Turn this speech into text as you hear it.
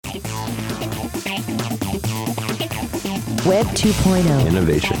Web 2.0.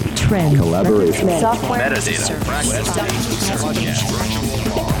 Innovation. Trend. Collaboration. Software. Metadata.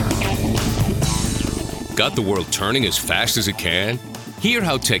 Got the world turning as fast as it can? Hear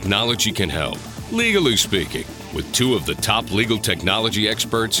how technology can help, legally speaking, with two of the top legal technology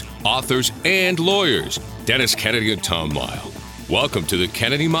experts, authors, and lawyers, Dennis Kennedy and Tom Mighell. Welcome to the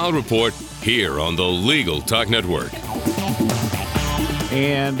Kennedy Mighell Report here on the Legal Talk Network.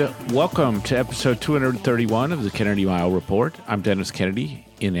 And welcome to episode 231 of the Kennedy Mighell Report. I'm Dennis Kennedy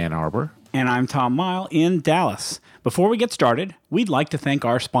in Ann Arbor. And I'm Tom Mighell in Dallas. Before we get started, we'd like to thank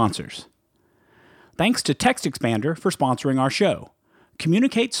our sponsors. Thanks to TextExpander for sponsoring our show.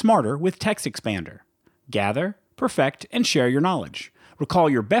 Communicate smarter with TextExpander. Gather, perfect, and share your knowledge. Recall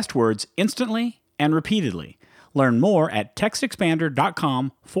your best words instantly and repeatedly. Learn more at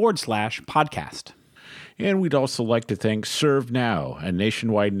textexpander.com/podcast. And we'd also like to thank ServeNow, a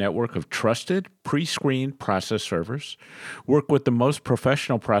nationwide network of trusted, pre-screened process servers. Work with the most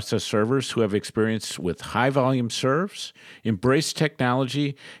professional process servers who have experience with high-volume serves, embrace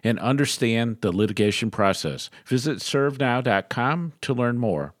technology, and understand the litigation process. Visit servenow.com to learn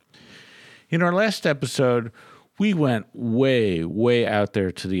more. In our last episode, we went way out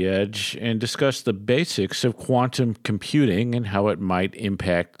there to the edge and discussed the basics of quantum computing and how it might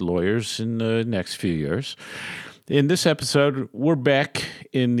impact lawyers in the next few years. In this episode, we're back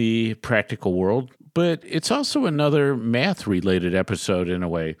in the practical world, but it's also another math-related episode in a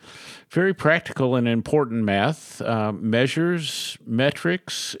way. Very practical and important math, measures,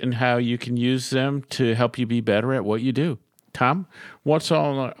 metrics, and how you can use them to help you be better at what you do. Tom, what's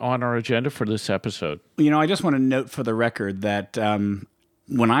on our agenda for this episode? You know, I just want to note for the record that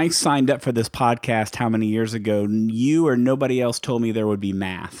when I signed up for this podcast how many years ago, you or nobody else told me there would be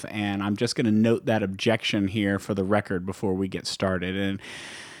math. And I'm just going to note that objection here for the record before we get started. And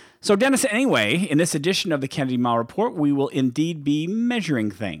so, Dennis, anyway, in this edition of the Kennedy Mighell Report, we will indeed be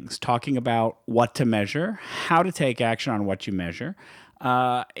measuring things, talking about what to measure, how to take action on what you measure.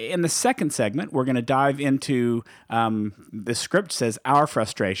 In the second segment, we're going to dive into, the script says our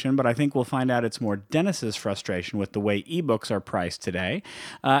frustration, but I think we'll find out it's more Dennis's frustration with the way ebooks are priced today.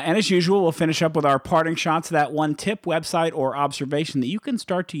 And as usual, we'll finish up with our parting shots, that one tip, website, or observation that you can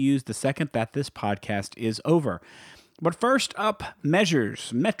start to use the second that this podcast is over. But first up,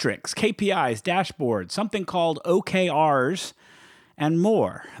 measures, metrics, KPIs, dashboards, something called OKRs, and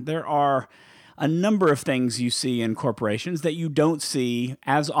more. There are a number of things you see in corporations that you don't see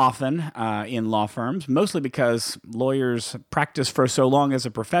as often in law firms, mostly because lawyers practice for so long as a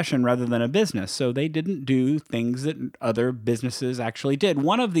profession rather than a business, so they didn't do things that other businesses actually did.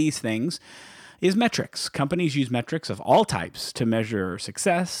 One of these things is metrics. Companies use metrics of all types to measure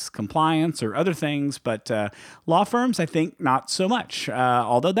success, compliance, or other things, but law firms, I think, not so much,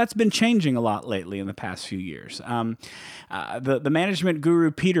 although that's been changing a lot lately in the past few years. The management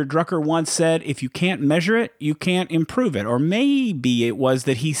guru Peter Drucker once said, if you can't measure it, you can't improve it. Or maybe it was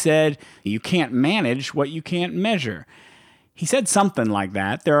that he said, you can't manage what you can't measure. He said something like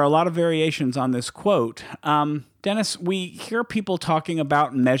that. There are a lot of variations on this quote. Dennis, we hear people talking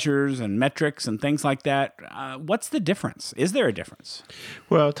about measures and metrics and things like that. What's the difference? Is there a difference?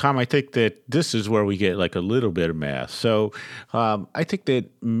 Well, Tom, I think that this is where we get like a little bit of math. So I think that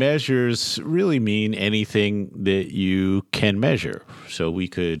measures really mean anything that you can measure. So we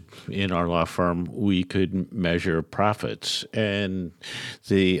could, in our law firm, we could measure profits and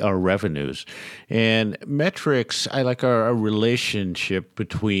our revenues. And metrics, I like a relationship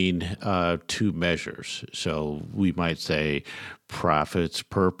between two measures. So we might say profits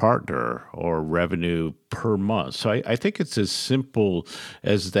per partner or revenue per month. So I think it's as simple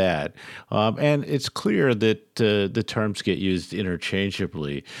as that. And it's clear that the terms get used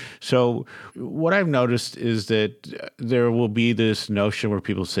interchangeably. So what I've noticed is that there will be this notion where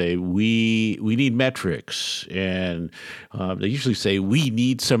people say, we need metrics. And they usually say, we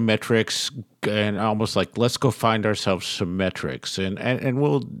need some metrics, and almost like, let's go find ourselves some metrics. And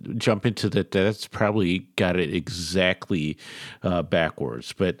we'll jump into that. That's probably got it exactly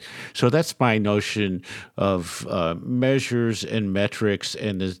backwards. But so that's my notion of measures and metrics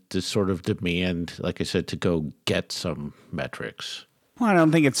and the sort of demand, like I said, to go get some metrics. Well, I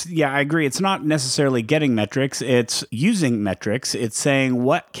don't think I agree. It's not necessarily getting metrics. It's using metrics. It's saying,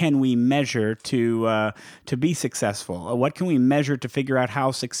 what can we measure to be successful? What can we measure to figure out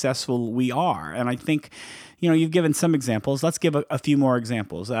how successful we are? And I think, you've given some examples. Let's give a few more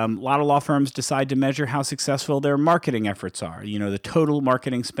examples. A lot of law firms decide to measure how successful their marketing efforts are. The total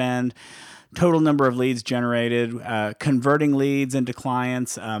marketing spend, total number of leads generated, converting leads into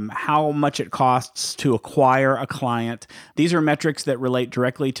clients, how much it costs to acquire a client. These are metrics that relate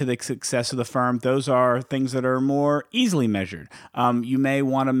directly to the success of the firm. Those are things that are more easily measured. You may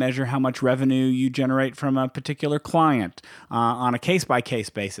want to measure how much revenue you generate from a particular client on a case-by-case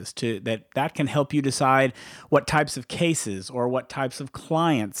basis. That can help you decide what types of cases or what types of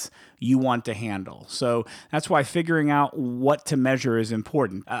clients you want to handle. So that's why figuring out what to measure is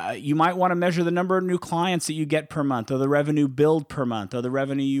important. You might want to measure the number of new clients that you get per month, or the revenue billed per month, or the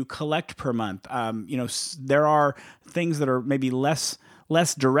revenue you collect per month. There are things that are maybe less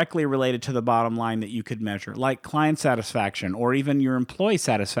directly related to the bottom line that you could measure, like client satisfaction or even your employee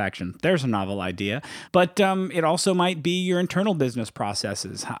satisfaction. There's a novel idea. But it also might be your internal business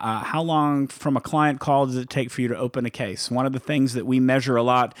processes. How long from a client call does it take for you to open a case? One of the things that we measure a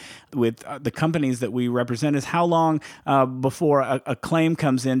lot with the companies that we represent is how long before a claim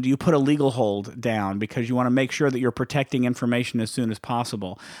comes in do you put a legal hold down, because you want to make sure that you're protecting information as soon as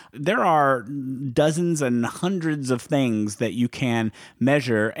possible. There are dozens and hundreds of things that you can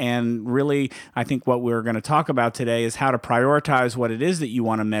measure, and really I think what we're going to talk about today is how to prioritize what it is that you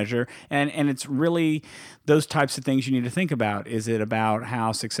want to measure, and it's really those types of things you need to think about. Is it about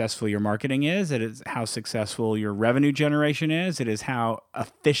how successful your marketing is? It is how successful your revenue generation is. It is how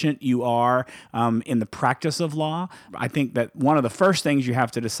efficient you are in the practice of law. I think that one of the first things you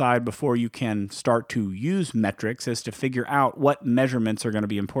have to decide before you can start to use metrics is to figure out what measurements are going to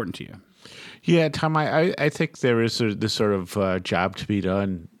be important to you. Yeah, Tom, I think there is this sort of job to be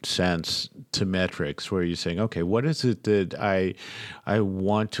done sense to metrics where you're saying, okay, what is it that I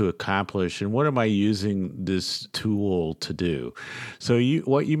want to accomplish, and what am I using this tool to do? So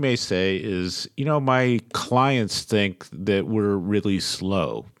what you may say is, my clients think that we're really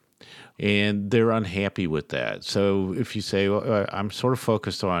slow, and they're unhappy with that. So if you say, well, I'm sort of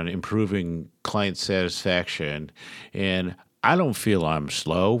focused on improving client satisfaction, and I don't feel I'm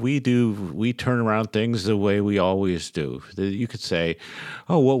slow. We turn around things the way we always do. You could say,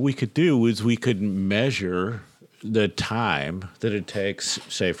 what we could do is we could measure the time that it takes,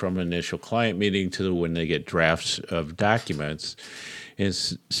 say, from an initial client meeting to when they get drafts of documents, and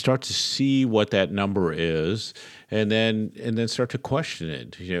start to see what that number is, and then start to question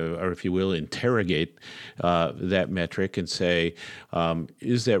it, or if you will, interrogate that metric and say,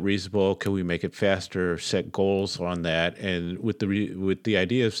 is that reasonable? Can we make it faster? Set goals on that, and with the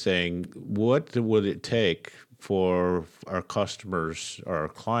idea of saying, what would it take for our customers or our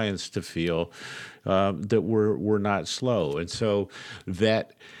clients to feel that we're not slow? And so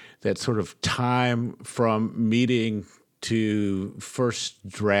that sort of time from meeting to first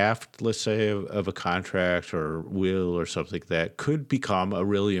draft, let's say, of a contract or will or something like that could become a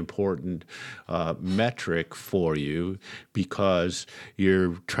really important metric for you, because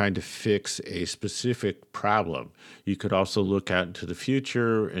you're trying to fix a specific problem. You could also look out into the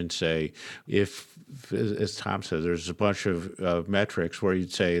future and say, if, as Tom says, there's a bunch of metrics where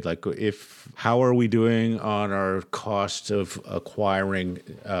you'd say, like, how are we doing on our cost of acquiring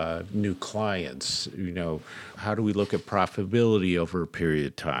new clients? How do we look at profitability over a period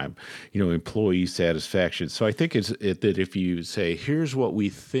of time? Employee satisfaction. So I think that if you say, here's what we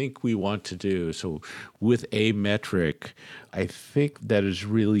think we want to do, so with a metric, I think that is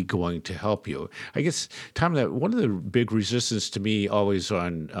really going to help you. I guess, Tom, that one of the big resistance to me always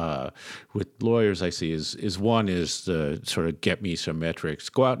on with lawyers I see is the sort of get me some metrics.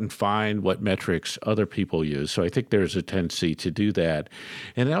 Go out and find what metrics other people use. So I think there's a tendency to do that.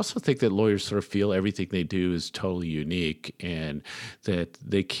 And I also think that lawyers sort of feel everything they do is totally unique, and that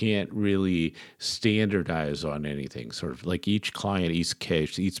they can't really standardize on anything. Sort of like each client, each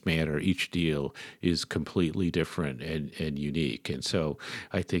case, each matter, each deal is completely different and unique. And so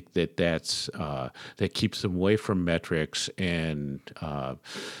I think that that keeps them away from metrics, and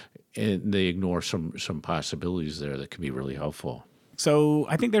they ignore some possibilities there that can be really helpful. So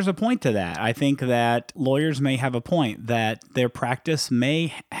I think there's a point to that. I think that lawyers may have a point that their practice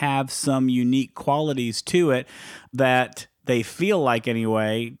may have some unique qualities to it that they feel like,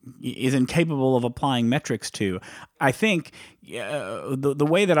 anyway, is incapable of applying metrics to. I think the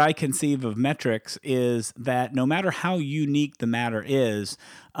way that I conceive of metrics is that no matter how unique the matter is,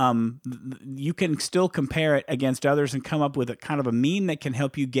 you can still compare it against others and come up with a kind of a mean that can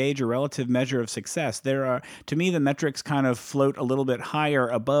help you gauge a relative measure of success. To me, the metrics kind of float a little bit higher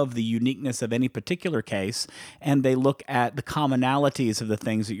above the uniqueness of any particular case, and they look at the commonalities of the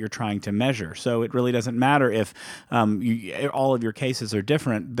things that you're trying to measure. So it really doesn't matter if all of your cases are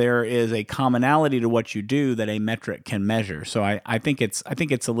different. There is a commonality to what you do that a metric metric can measure. So I think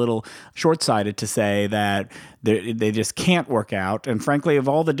it's a little short-sighted to say that they just can't work out. And frankly, of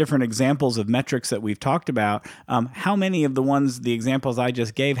all the different examples of metrics that we've talked about, how many of the examples I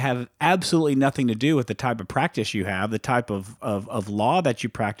just gave have absolutely nothing to do with the type of practice you have, the type of law that you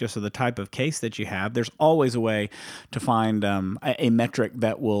practice, or the type of case that you have? There's always a way to find a metric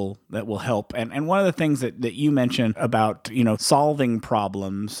that will help. And one of the things that you mentioned about solving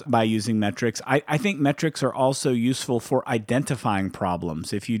problems by using metrics, I think metrics are also useful for identifying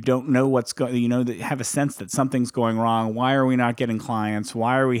problems. If you don't know what's going, have a sense that something's going wrong. Why are we not getting clients?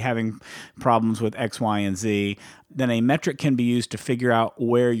 Why are we having problems with X, Y, and Z? Then a metric can be used to figure out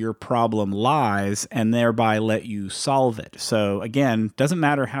where your problem lies and thereby let you solve it. So again, doesn't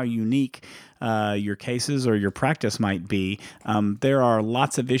matter how unique your cases or your practice might be, there are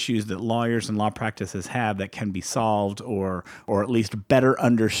lots of issues that lawyers and law practices have that can be solved or at least better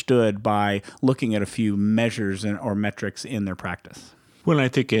understood by looking at a few measures or metrics in their practice. Well, I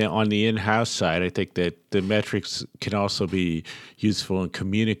think on the in-house side, I think that the metrics can also be useful in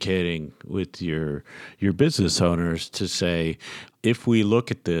communicating with your business owners to say, if we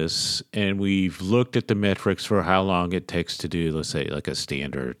look at this and we've looked at the metrics for how long it takes to do, let's say, like a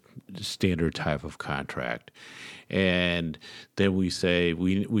standard type of contract, and then we say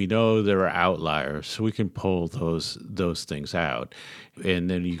we know there are outliers, so we can pull those things out. And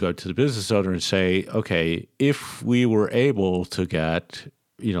then you go to the business owner and say, okay, if we were able to get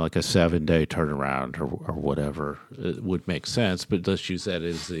like a 7-day turnaround or whatever, it would make sense. But let's use that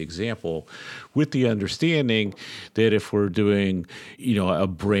as the example, with the understanding that if we're doing a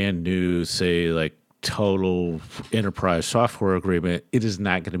brand new, say, like total enterprise software agreement, it is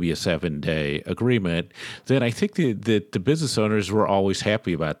not going to be a 7-day agreement, then I think that the business owners were always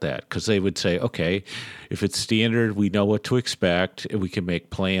happy about that, because they would say, okay, if it's standard, we know what to expect, and we can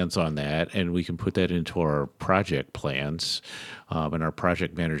make plans on that, and we can put that into our project plans, and our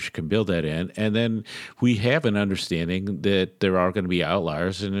project manager can build that in. And then we have an understanding that there are going to be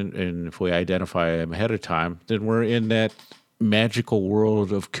outliers, and if we identify them ahead of time, then we're in that magical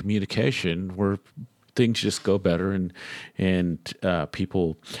world of communication where things just go better and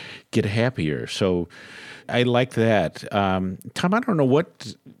people get happier. So I like that. Tom, I don't know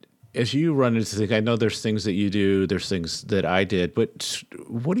what, as you run into things, I know there's things that you do, there's things that I did, but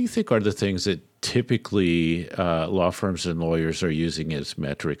what do you think are the things that typically law firms and lawyers are using as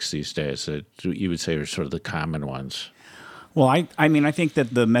metrics these days that you would say are sort of the common ones? Well, I mean, I think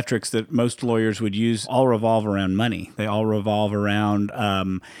that the metrics that most lawyers would use all revolve around money. They all revolve around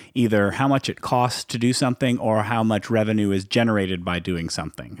either how much it costs to do something or how much revenue is generated by doing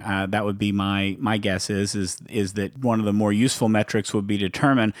something. That would be my guess is that one of the more useful metrics would be to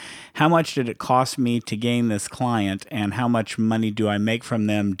determine how much did it cost me to gain this client and how much money do I make from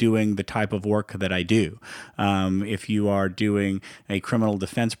them doing the type of work that I do. If you are doing a criminal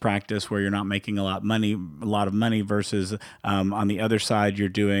defense practice where you're not making a lot of money versus on the other side, you're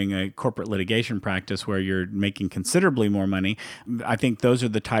doing a corporate litigation practice where you're making considerably more money. I think those are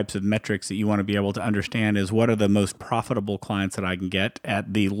the types of metrics that you want to be able to understand is what are the most profitable clients that I can get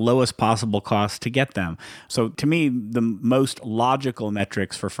at the lowest possible cost to get them. So to me, the most logical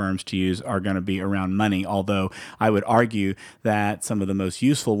metrics for firms to use are going to be around money, although I would argue that some of the most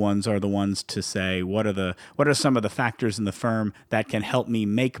useful ones are the ones to say, what are some of the factors in the firm that can help me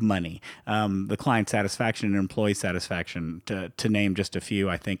make money? The client satisfaction and employee satisfaction, to name just a few,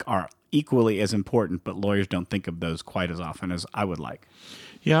 I think are equally as important, but lawyers don't think of those quite as often as I would like.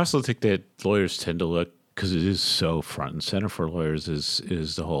 Yeah, I also think that lawyers tend to look, because it is so front and center for lawyers,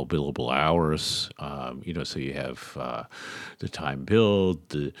 is the whole billable hours. So you have the time billed,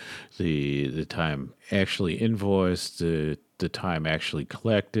 the time actually invoiced, the time actually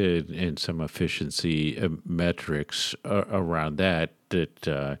collected, and some efficiency metrics around that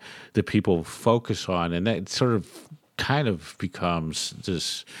people focus on, and that sort of kind of becomes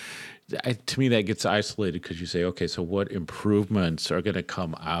this. To me, that gets isolated because you say, okay, so what improvements are going to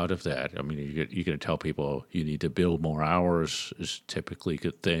come out of that? I mean, you're going to tell people you need to bill more hours is typically a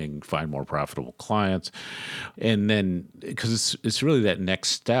good thing, find more profitable clients. And then, because it's really that next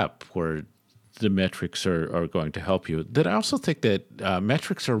step where the metrics are going to help you. Then I also think that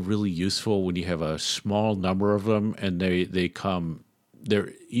metrics are really useful when you have a small number of them and they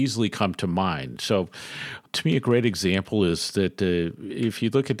easily come to mind. So to me, a great example is that if you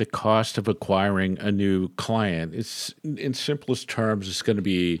look at the cost of acquiring a new client, it's in simplest terms, it's going to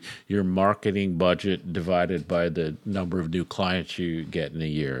be your marketing budget divided by the number of new clients you get in a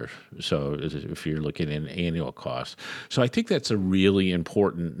year. So if you're looking at an annual cost. So I think that's a really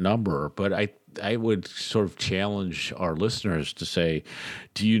important number, but I would sort of challenge our listeners to say,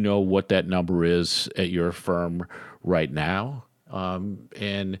 do you know what that number is at your firm right now?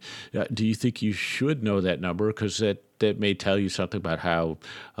 And do you think you should know that number? Because that may tell you something about how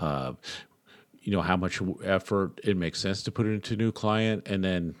how much effort it makes sense to put into a new client, and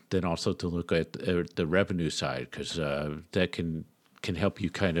then also to look at the revenue side, because that can help you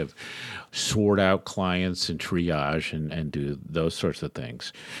kind of sort out clients and triage and do those sorts of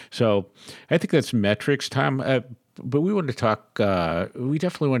things. So I think that's metrics, Tom. But we want to talk. We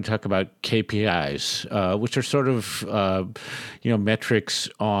definitely want to talk about KPIs, which are sort of metrics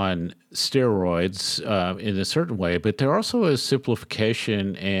on steroids in a certain way, but they're also a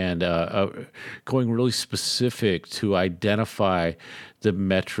simplification and going really specific to identify the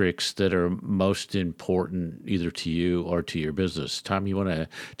metrics that are most important either to you or to your business. Tom, you want to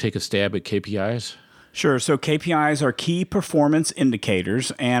take a stab at KPIs? Sure. So KPIs are key performance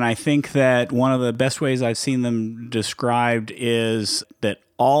indicators, and I think that one of the best ways I've seen them described is that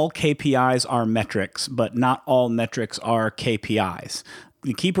all KPIs are metrics, but not all metrics are KPIs.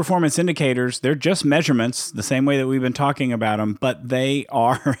 The key performance indicators, they're just measurements, the same way that we've been talking about them, but they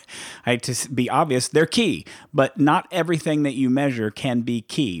are, to be obvious, they're key. But not everything that you measure can be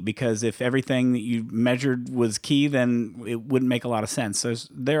key, because if everything that you measured was key, then it wouldn't make a lot of sense. So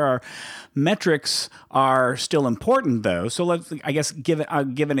metrics are still important, though. So I'll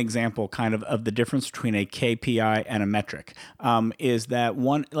give an example kind of the difference between a KPI and a metric. Is that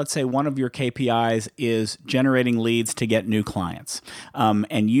let's say one of your KPIs is generating leads to get new clients.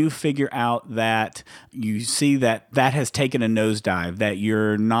 And you figure out that you see that has taken a nosedive, that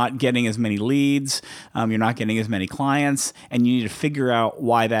you're not getting as many leads, you're not getting as many clients, and you need to figure out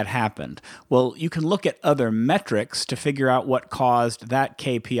why that happened. Well, you can look at other metrics to figure out what caused that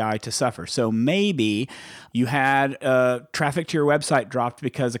KPI to suffer. So maybe you had traffic to your website dropped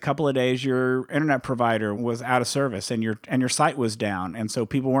because a couple of days your internet provider was out of service and your site was down, and so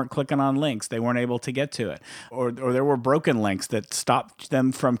people weren't clicking on links, they weren't able to get to it, or there were broken links that stopped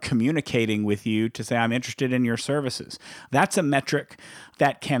them from communicating with you to say, I'm interested in your services. That's a metric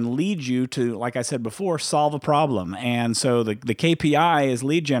that can lead you to, like I said before, solve a problem. And so the KPI is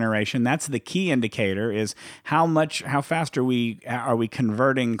lead generation. That's the key indicator, is how fast are we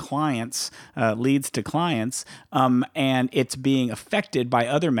converting clients, leads to clients, and it's being affected by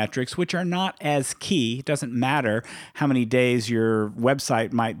other metrics which are not as key. It doesn't matter how many days your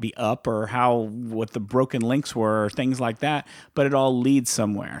website might be up or what the broken links were or things like that, but it all leads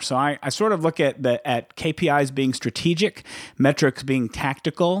somewhere. So I sort of look at KPIs being strategic, metrics being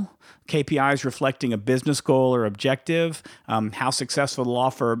tactical, KPIs reflecting a business goal or objective, how successful the law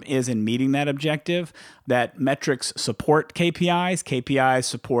firm is in meeting that objective, that metrics support KPIs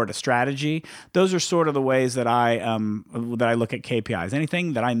support a strategy. Those are sort of the ways that I look at KPIs.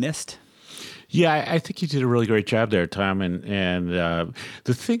 Anything that I missed? Yeah, I think you did a really great job there, Tom. And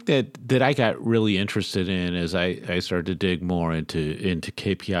the thing that I got really interested in as I started to dig more into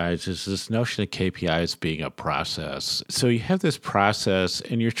KPIs is this notion of KPIs being a process. So you have this process,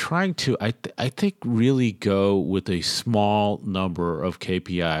 and you're trying to, I think, really go with a small number of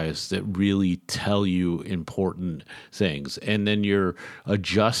KPIs that really tell you important things, and then you're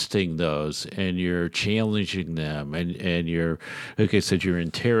adjusting those, and you're challenging them, and you're, like I said, you're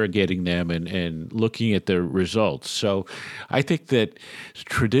interrogating them and looking at the results. So I think that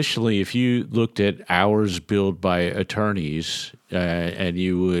traditionally, if you looked at hours billed by attorneys, and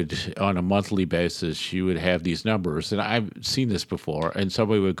you would, on a monthly basis, you would have these numbers. And I've seen this before, and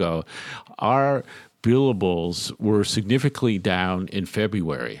somebody would go, our billables were significantly down in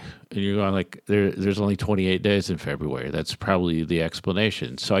February. And you're going like, there's only 28 days in February. That's probably the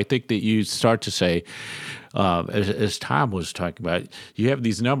explanation. So I think that you start to say, as Tom was talking about, you have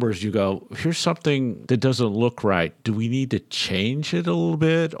these numbers, you go, here's something that doesn't look right. Do we need to change it a little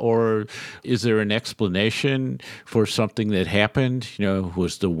bit? Or is there an explanation for something that happened?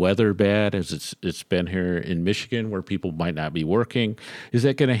 Was the weather bad, as it's been here in Michigan, where people might not be working? Is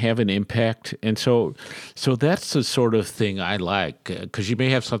that going to have an impact? And so that's the sort of thing I like, because you may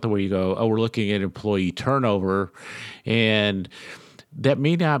have something where you go, we're looking at employee turnover, and that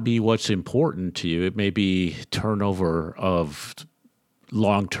may not be what's important to you. It may be turnover of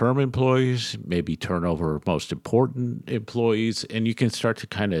long-term employees, maybe turnover of most important employees, and you can start to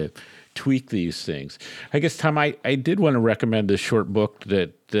kind of tweak these things. I guess, Tom, I did want to recommend this short book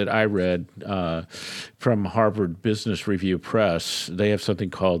that that I read from Harvard Business Review Press. They have something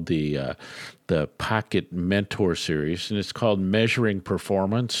called the Pocket Mentor Series, and it's called Measuring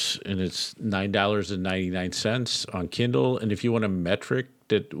Performance, and it's $9.99 on Kindle. And if you want a metric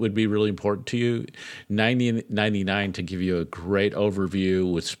that would be really important to you, $90.99 to give you a great overview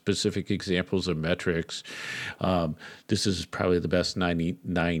with specific examples of metrics. This is probably the best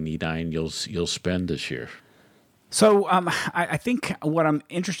 $90.99 you'll spend this year. So I think what I'm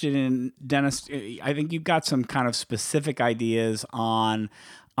interested in, Dennis, I think you've got some kind of specific ideas on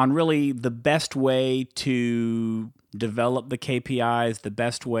really the best way to develop the KPIs, the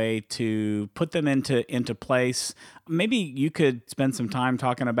best way to put them into place. Maybe you could spend some time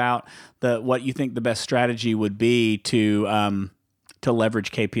talking about what you think the best strategy would be to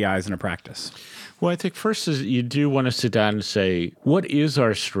leverage KPIs in a practice. Well, I think first is you do want to sit down and say, what is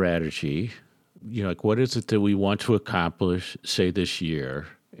our strategy? Like what is it that we want to accomplish, say, this year?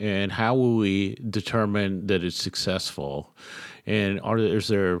 And how will we determine that it's successful? And is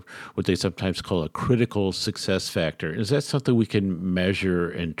there what they sometimes call a critical success factor? Is that something we can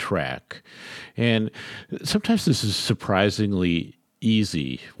measure and track? And sometimes this is surprisingly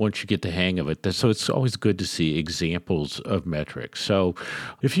easy once you get the hang of it. So it's always good to see examples of metrics. So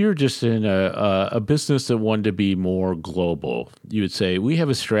if you're just in a business that wanted to be more global, you would say, we have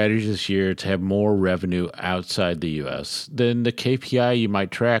a strategy this year to have more revenue outside the U.S. Then the KPI you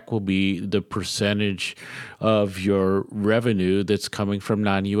might track will be the percentage of your revenue that's coming from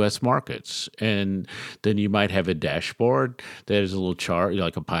non-U.S. markets. And then you might have a dashboard that is a little chart,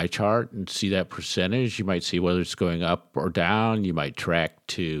 like a pie chart, and see that percentage. You might see whether it's going up or down. You might track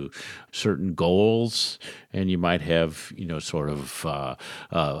to certain goals, and you might have, sort of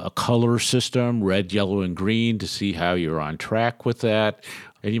a color system, red, yellow, and green, to see how you're on track with that.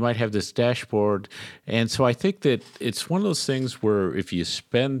 And you might have this dashboard. And so I think that it's one of those things where if you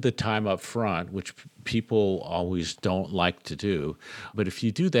spend the time up front, which people always don't like to do, but if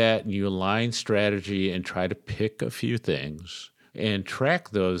you do that and you align strategy and try to pick a few things and track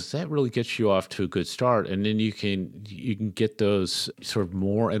those, that really gets you off to a good start. And then you can get those sort of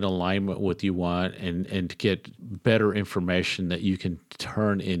more in alignment with what you want and get better information that you can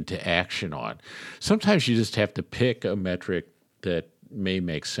turn into action on. Sometimes you just have to pick a metric that may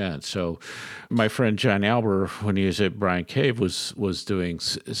make sense. So my friend John Albert, when he was at Bryan Cave, was doing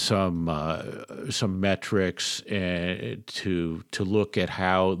some metrics to look at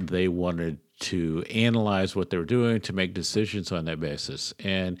how they wanted to analyze what they were doing to make decisions on that basis.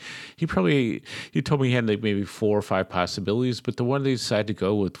 And he told me he had like maybe 4 or 5 possibilities, but the one they decided to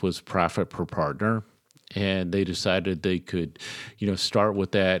go with was profit per partner. And they decided they could, start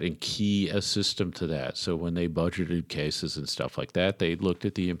with that and key a system to that. So when they budgeted cases and stuff like that, they looked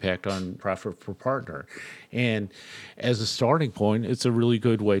at the impact on profit per partner. And as a starting point, it's a really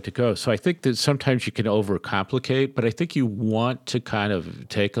good way to go. So I think that sometimes you can overcomplicate, but I think you want to kind of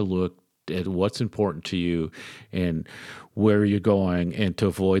take a look at what's important to you and where you're going, and to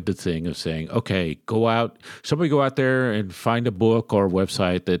avoid the thing of saying, okay, somebody go out there and find a book or a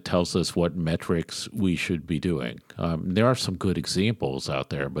website that tells us what metrics we should be doing. There are some good examples out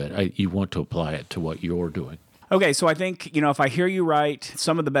there, but you want to apply it to what you're doing. Okay, so I think, if I hear you right,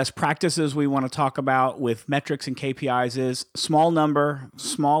 some of the best practices we want to talk about with metrics and KPIs is small number,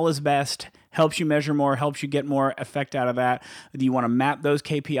 small is best, helps you measure more, helps you get more effect out of that. You want to map those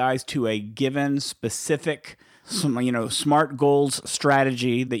KPIs to a given specific SMART goals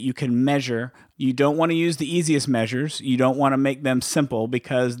strategy that you can measure. You don't want to use the easiest measures. You don't want to make them simple,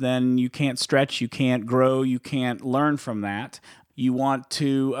 because then you can't stretch, you can't grow, you can't learn from that. You want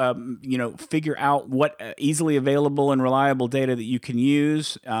to, figure out what easily available and reliable data that you can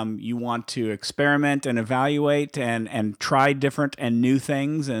use. You want to experiment and evaluate and try different and new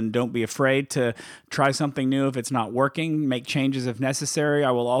things, and don't be afraid to try something new if it's not working. Make changes if necessary.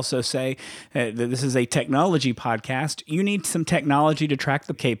 I will also say that this is a technology podcast. You need some technology to track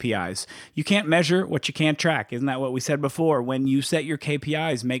the KPIs. You can't measure what you can't track. Isn't that what we said before? When you set your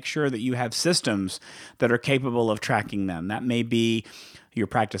KPIs, make sure that you have systems that are capable of tracking them. That may be your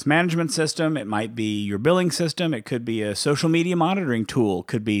practice management system. It might be your billing system. It could be a social media monitoring tool,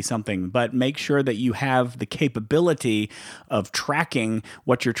 could be something, but make sure that you have the capability of tracking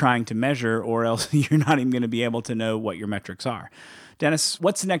what you're trying to measure, or else you're not even going to be able to know what your metrics are. Dennis,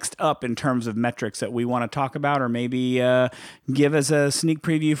 what's next up in terms of metrics that we want to talk about, or maybe give us a sneak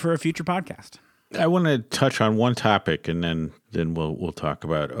preview for a future podcast? I want to touch on one topic, and then we'll talk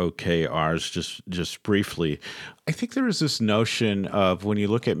about OKRs just briefly. I think there is this notion of when you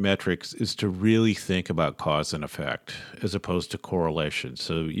look at metrics is to really think about cause and effect as opposed to correlation.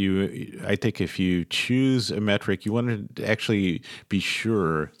 So I think if you choose a metric, you want to actually be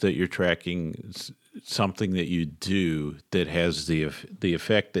sure that you're tracking something that you do that has the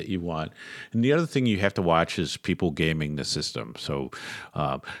effect that you want. And the other thing you have to watch is people gaming the system. So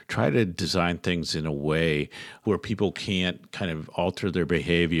try to design things in a way where people can't kind of alter their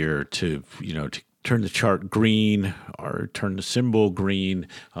behavior to turn the chart green or turn the symbol green,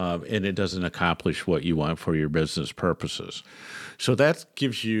 and it doesn't accomplish what you want for your business purposes. So that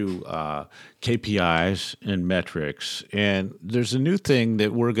gives you KPIs and metrics. And there's a new thing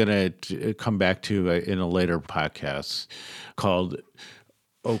that we're going to come back to in a later podcast called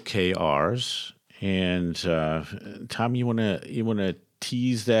OKRs. And Tom, you want to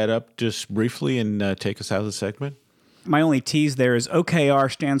tease that up just briefly and take us out of the segment? My only tease there is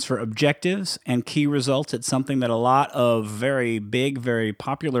OKR stands for objectives and key results. It's something that a lot of very big, very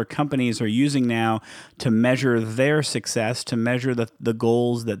popular companies are using now to measure their success, to measure the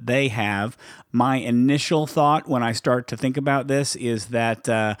goals that they have. My initial thought when I start to think about this is that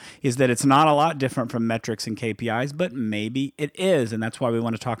it's not a lot different from metrics and KPIs, but maybe it is, and that's why we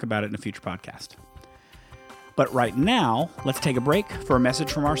want to talk about it in a future podcast. But right now, let's take a break for a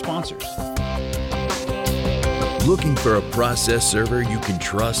message from our sponsors. Looking for a process server you can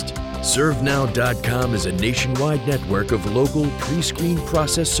trust? ServeNow.com is a nationwide network of local pre-screened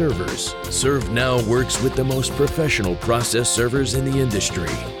process servers. ServeNow works with the most professional process servers in the industry,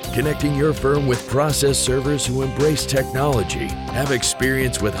 connecting your firm with process servers who embrace technology, have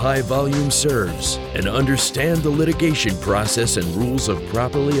experience with high-volume serves, and understand the litigation process and rules of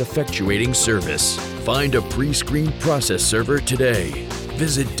properly effectuating service. Find a pre-screened process server today.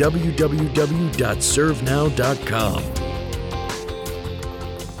 Visit www.servenow.com.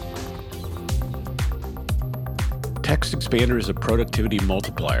 Text Expander is a productivity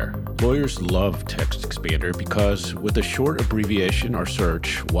multiplier. Lawyers love Text Expander because with a short abbreviation or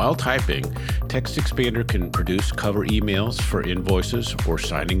search while typing, Text Expander can produce cover emails for invoices or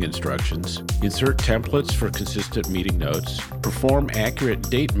signing instructions, insert templates for consistent meeting notes, perform accurate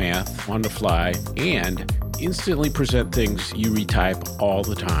date math on the fly, and instantly present things you retype all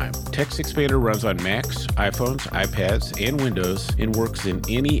the time. Text Expander runs on Macs, iPhones, iPads, and Windows and works in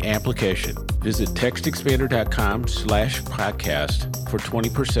any application. Visit textexpander.com/podcast for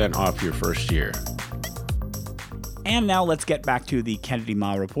 20% off your first year. And now let's get back to the Kennedy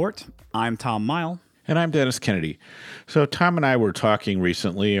Mighell Report. I'm Tom Mighell. And I'm Dennis Kennedy. So Tom and I were talking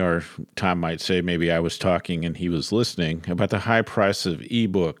recently, or Tom might say maybe I was talking and he was listening, about the high price of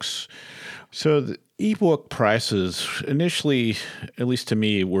ebooks. So the ebook prices initially, at least to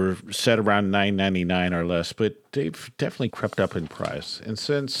me, were set around $9.99 or less, but they've definitely crept up in price. And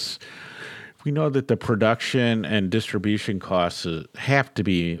since we know that the production and distribution costs have to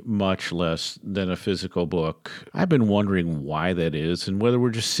be much less than a physical book, I've been wondering why that is and whether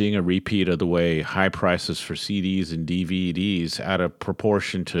we're just seeing a repeat of the way high prices for CDs and DVDs out of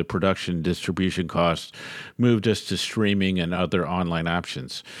proportion to production and distribution costs moved us to streaming and other online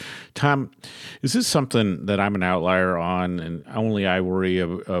options. Tom, is this something that I'm an outlier on and only I worry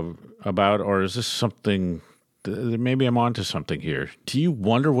about, or is this something maybe I'm onto something here? Do you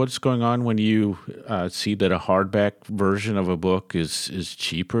wonder what's going on when you see that a hardback version of a book is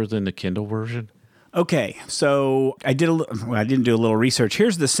cheaper than the Kindle version? Okay, so I didn't do a little research.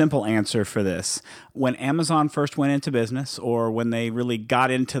 Here's the simple answer for this. When Amazon first went into business, or when they really got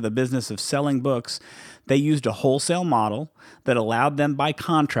into the business of selling books, they used a wholesale model that allowed them by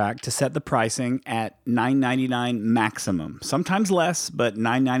contract to set the pricing at $9.99 maximum. Sometimes less, but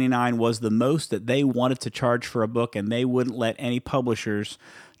 $9.99 was the most that they wanted to charge for a book, and they wouldn't let any publishers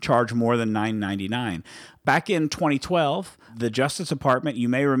charge more than $9.99. Back in 2012, the Justice Department, you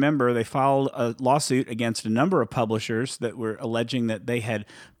may remember, they filed a lawsuit against a number of publishers that were alleging that they had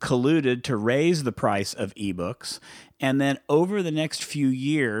colluded to raise the price of ebooks. And then over the next few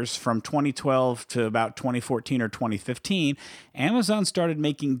years, from 2012 to about 2014 or 2015, Amazon started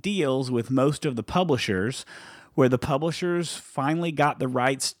making deals with most of the publishers where the publishers finally got the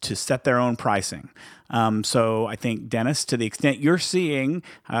rights to set their own pricing. So I think, Dennis, to the extent you're seeing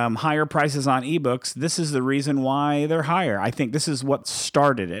higher prices on ebooks, this is the reason why they're higher. I think this is what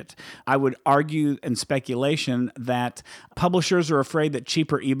started it. I would argue in speculation that publishers are afraid that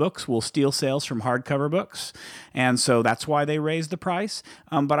cheaper ebooks will steal sales from hardcover books, and so that's why they raise the price.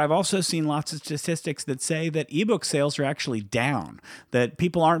 But I've also seen lots of statistics that say that ebook sales are actually down, that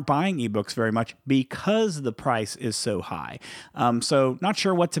people aren't buying ebooks very much because the price is so high. So not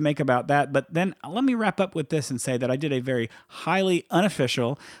sure what to make about that, but then let me wrap up with this and say that I did a very highly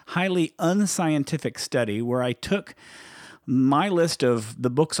unofficial, highly unscientific study where I took my list of the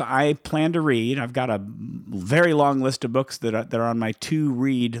books I plan to read. I've got a very long list of books that are on my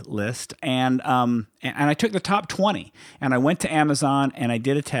to-read list, and I took the top 20, and I went to Amazon, and I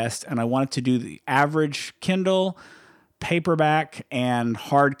did a test, and I wanted to do the average Kindle, paperback, and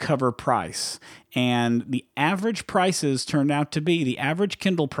hardcover price. And the average prices turned out to be, the average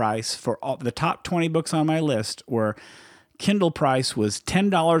Kindle price for all the top 20 books on my list were, Kindle price was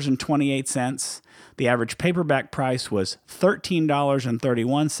 $10.28. The average paperback price was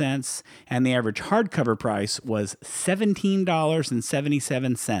 $13.31, and the average hardcover price was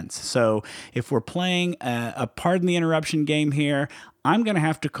 $17.77. So if we're playing a pardon the interruption game here, I'm going to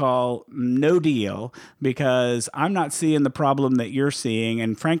have to call no deal because I'm not seeing the problem that you're seeing.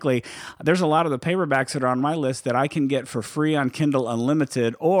 And frankly, there's a lot of the paperbacks that are on my list that I can get for free on Kindle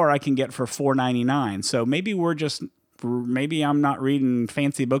Unlimited, or I can get for $4.99. So maybe I'm not reading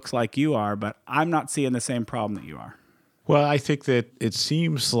fancy books like you are, but I'm not seeing the same problem that you are. Well, I think that it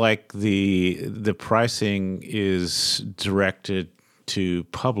seems like the pricing is directed to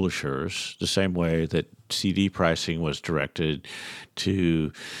publishers the same way that CD pricing was directed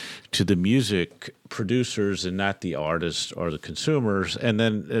to the music producers and not the artists or the consumers. And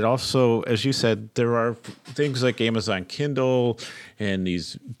then it also, as you said, there are things like Amazon Kindle and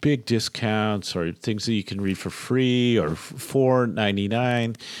these big discounts or things that you can read for free or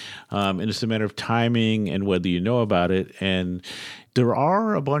 $4.99. And it's a matter of timing and whether you know about it. And there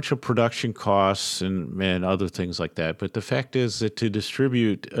are a bunch of production costs and other things like that. But the fact is that to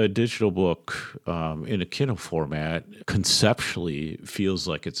distribute a digital book in a Kindle format conceptually feels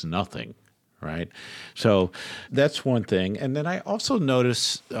like it's nothing, right? So that's one thing. And then I also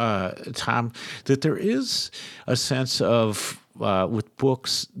notice, Tom, that there is a sense of, with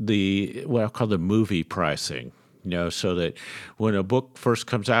books, what I call the movie pricing. So that when a book first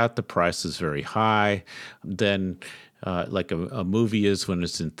comes out, the price is very high. Then like a movie is when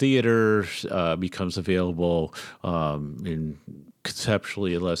it's in theaters, becomes available in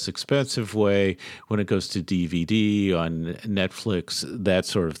conceptually a less expensive way when it goes to DVD on Netflix, that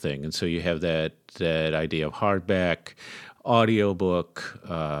sort of thing. And so you have that idea of hardback, audiobook,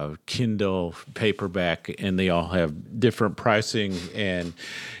 Kindle, paperback, and they all have different pricing. And,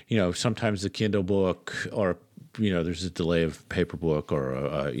 sometimes the Kindle book or there's a delay of paper book or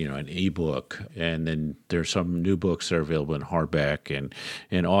an ebook, and then there's some new books that are available in hardback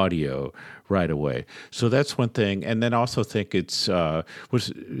and audio right away. So that's one thing. And then also think it's what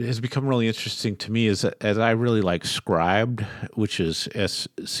has become really interesting to me is as I really like Scribd, which is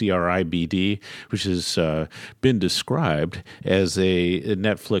SCRIBD, which has been described as a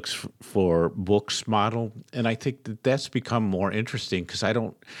Netflix for books model. And I think that that's become more interesting because I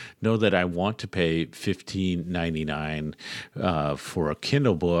don't know that I want to pay $15.99 for a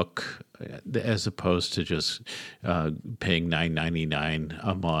Kindle book as opposed to just paying $9.99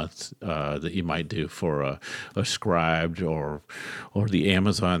 a month that you might do for a Scribd or the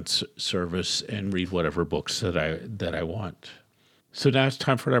Amazon service and read whatever books that I want. So now it's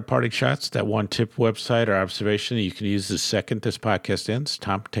time for our parting shots. That one tip, website, or observation you can use the second this podcast ends.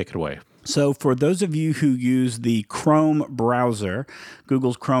 Tom, take it away. So for those of you who use the Chrome browser,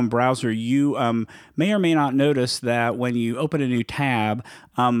 Google's Chrome browser, you may or may not notice that when you open a new tab,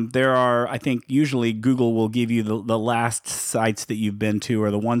 there are, I think, usually Google will give you the last sites that you've been to or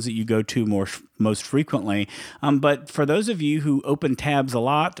the ones that you go to most frequently. But for those of you who open tabs a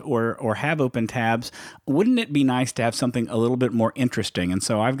lot or have open tabs, wouldn't it be nice to have something a little bit more interesting? And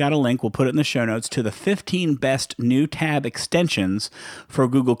so I've got a link, we'll put it in the show notes, to the 15 best new tab extensions for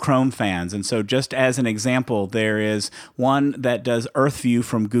Google Chrome fans. And so just as an example, there is one that does Earth View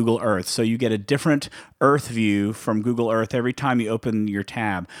from Google Earth. So you get a different Earth View from Google Earth every time you open your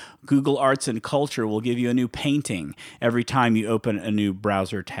tab. Google Arts and Culture will give you a new painting every time you open a new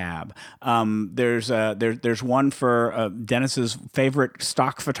browser tab. There's one for Dennis's favorite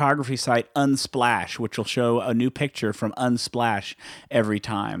stock photography site, Unsplash, which will show a new picture from Unsplash every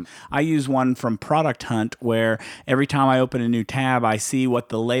time. I use one from Product Hunt where every time I open a new tab, I see what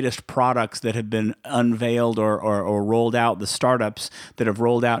the latest product products that have been unveiled or rolled out, the startups that have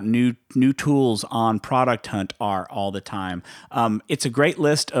rolled out new tools on Product Hunt are all the time. It's a great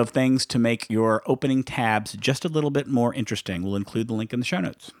list of things to make your opening tabs just a little bit more interesting. We'll include the link in the show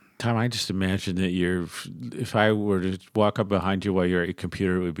notes. Tom, I just imagine that if I were to walk up behind you while you're at your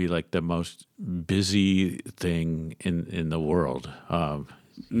computer, it would be like the most busy thing in the world.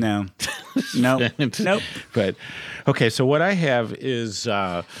 No. Nope. But, okay, so what I have is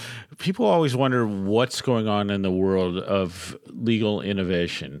people always wonder what's going on in the world of legal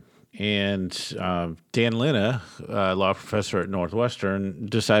innovation. And Dan Linna, a law professor at Northwestern,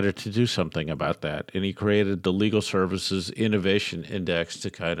 decided to do something about that. And he created the Legal Services Innovation Index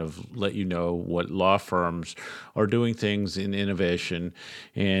to kind of let you know what law firms are doing things in innovation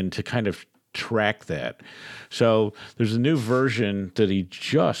and to kind of track that. So there's a new version that he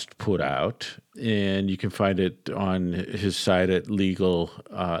just put out, and you can find it on his site at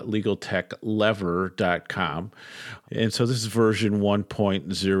legaltechlever.com. And so this is version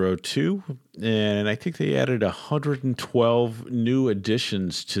 1.02, and I think they added 112 new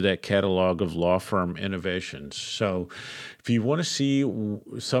additions to that catalog of law firm innovations. So if you want to see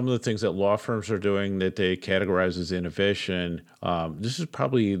some of the things that law firms are doing that they categorize as innovation, this is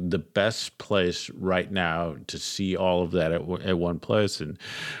probably the best place right now to see all of that at one place. And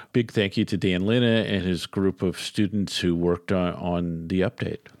big thank you to Dan Linna and his group of students who worked on the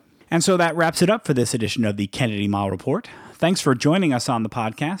update. And so that wraps it up for this edition of the Kennedy Mighell Report. Thanks for joining us on the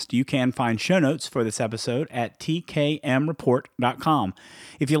podcast. You can find show notes for this episode at tkmreport.com.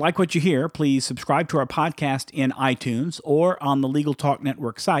 If you like what you hear, please subscribe to our podcast in iTunes or on the Legal Talk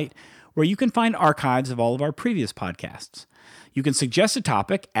Network site, where you can find archives of all of our previous podcasts. You can suggest a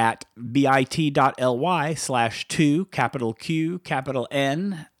topic at bit.ly/2 capital Q capital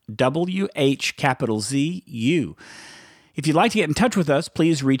N WH capital Z U. If you'd like to get in touch with us,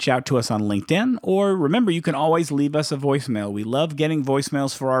 please reach out to us on LinkedIn, or remember, you can always leave us a voicemail. We love getting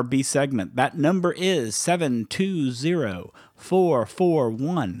voicemails for our B segment. That number is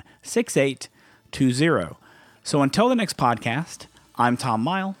 720-441-6820. So until the next podcast, I'm Tom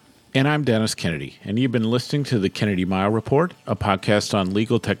Mighell. And I'm Dennis Kennedy, and you've been listening to the Kennedy Mighell Report, a podcast on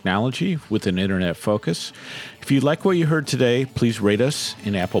legal technology with an internet focus. If you like what you heard today, please rate us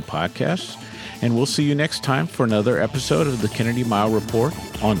in Apple Podcasts. And we'll see you next time for another episode of the Kennedy Mighell Report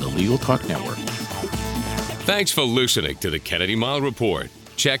on the Legal Talk Network. Thanks for listening to the Kennedy Mighell Report.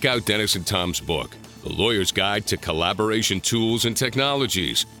 Check out Dennis and Tom's book, The Lawyer's Guide to Collaboration Tools and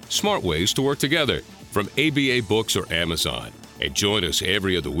Technologies, Smart Ways to Work Together, from ABA Books or Amazon. And join us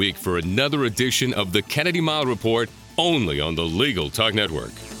every other week for another edition of the Kennedy Mighell Report, only on the Legal Talk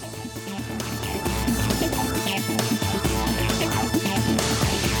Network.